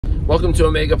Welcome to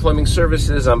Omega Plumbing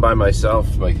Services. I'm by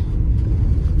myself. My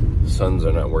sons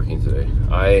are not working today.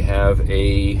 I have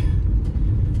a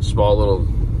small little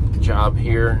job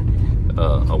here.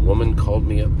 A woman called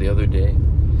me up the other day,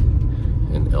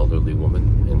 an elderly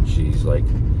woman, and she's like,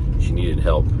 she needed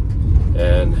help.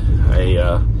 And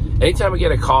anytime I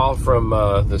get a call from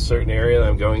the certain area that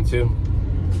I'm going to,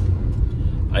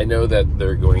 I know that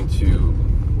they're going to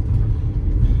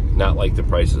not like the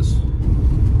prices.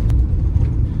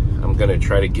 I'm going to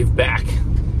try to give back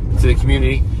to the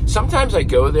community. Sometimes I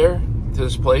go there to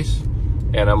this place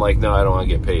and I'm like, no, I don't want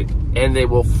to get paid. And they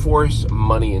will force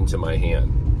money into my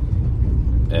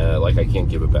hand. Like I can't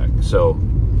give it back. So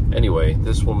anyway,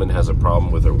 this woman has a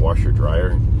problem with her washer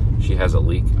dryer. She has a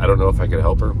leak. I don't know if I could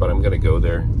help her, but I'm going to go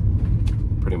there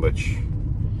pretty much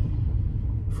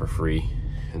for free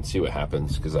and see what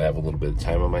happens, because I have a little bit of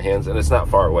time on my hands and it's not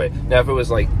far away. Now, if it was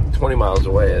like 20 miles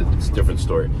away, it's a different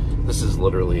story. This is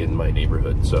literally in my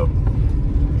neighborhood, so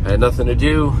I had nothing to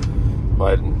do. Well,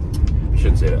 I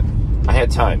shouldn't say that. I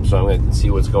had time, so I'm going to see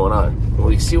what's going on.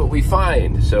 We'll see what we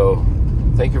find. So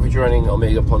thank you for joining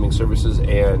Omega Plumbing Services,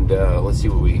 and let's see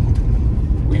what we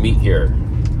meet here.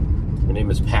 My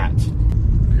name is Pat.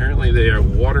 Apparently they are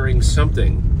watering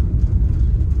something.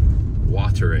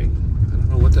 Watering. I don't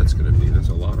know what that's going to be. That's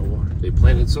a lot of water. They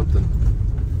planted something.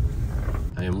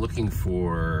 I am looking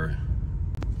for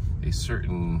a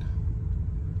certain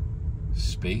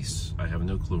space. I have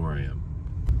no clue where I am.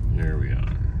 Here we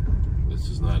are. This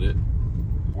is not it.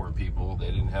 Poor people. They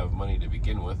didn't have money to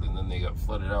begin with, and then they got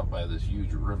flooded out by this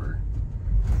huge river.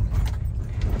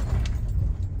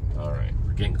 All right,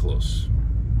 we're getting close.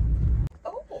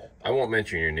 Oh. I won't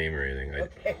mention your name or anything.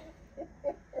 Okay.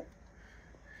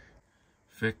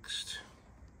 Fixed.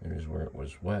 There's where it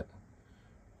was wet.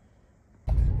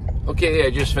 Okay, I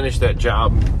just finished that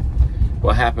job.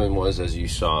 What happened was, as you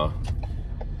saw,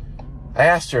 I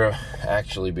asked her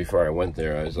actually before I went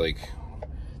there. I was like,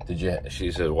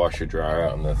 she said, wash your dryer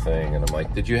out in the thing. And I'm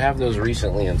like, did you have those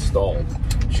recently installed?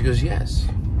 She goes, yes.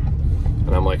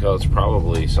 And I'm like, oh, it's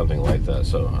probably something like that.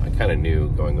 So I kind of knew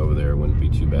going over there wouldn't be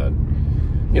too bad.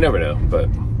 You never know, but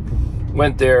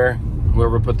went there.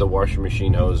 Whoever put the washing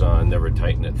machine hose on never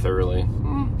tightened it thoroughly.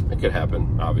 It could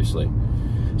happen, obviously.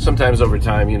 Sometimes over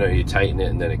time, you know, you tighten it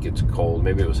and then it gets cold.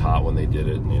 Maybe it was hot when they did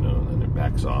it, you know, and then it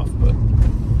backs off. But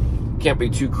can't be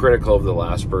too critical of the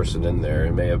last person in there.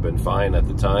 It may have been fine at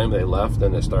the time. They left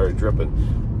and it started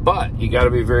dripping. But you got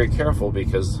to be very careful,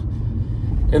 because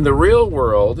in the real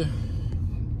world,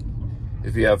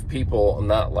 if you have people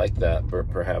not like that, but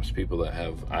perhaps people that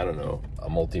have, I don't know, a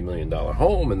multi-million-dollar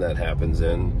home and that happens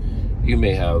in, you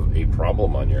may have a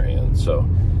problem on your hands. So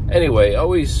anyway,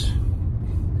 always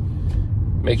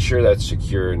make sure that's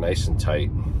secure, nice and tight.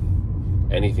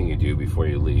 Anything you do before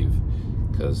you leave,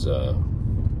 because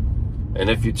and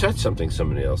if you touch something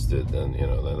somebody else did, then you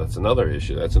know that's another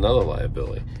issue. That's another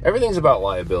liability. Everything's about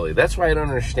liability. That's why I don't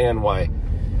understand why,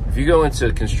 if you go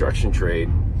into construction trade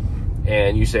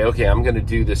and you say, okay, I'm going to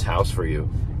do this house for you,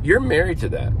 you're married to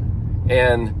that.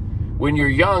 And when you're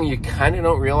young, you kind of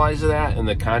don't realize that, and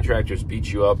the contractors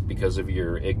beat you up because of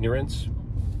your ignorance.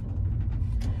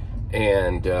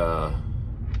 And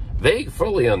they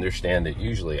fully understand it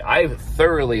usually. I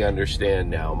thoroughly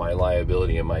understand now my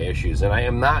liability and my issues, and I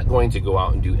am not going to go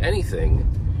out and do anything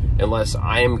unless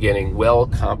I am getting well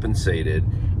compensated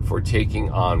for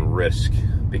taking on risk,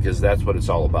 because that's what it's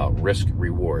all about, risk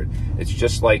reward. It's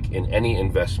just like in any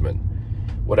investment.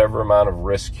 Whatever amount of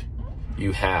risk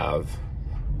you have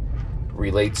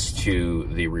relates to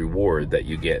the reward that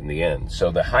you get in the end.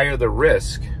 So the higher the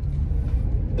risk,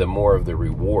 the more of the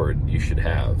reward you should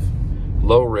have.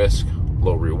 Low risk,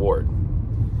 low reward.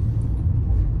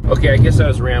 Okay, I guess I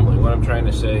was rambling. What I'm trying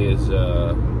to say is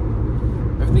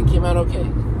everything came out okay.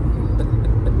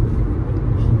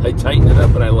 I tightened it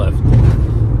up and I left.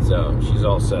 So she's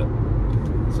all set.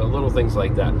 So little things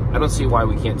like that. I don't see why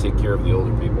we can't take care of the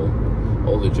older people,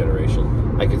 older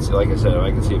generation. I can see, like I said, I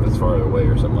can see if it's farther away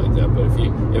or something like that. But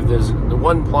if there's the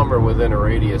one plumber within a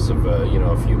radius of you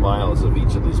know, a few miles of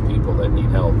each of these people that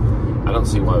need help, I don't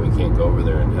see why we can't go over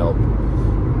there and help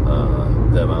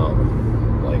them out.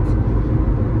 Like,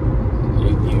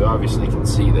 you obviously can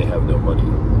see they have no money,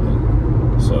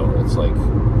 and so it's like,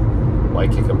 why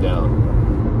kick them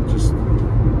down? Just,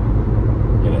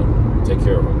 you know, take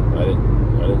care of them. I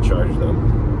didn't charge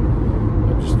them.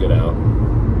 I just get out,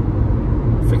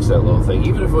 fix that little thing,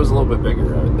 even if it was a little bit bigger.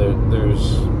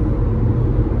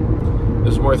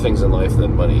 There's more things in life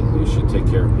than money. You should take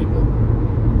care of people.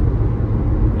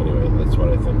 Anyway, that's what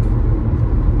I think.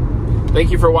 Thank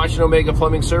you for watching Omega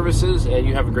Plumbing Services, and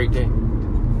you have a great day.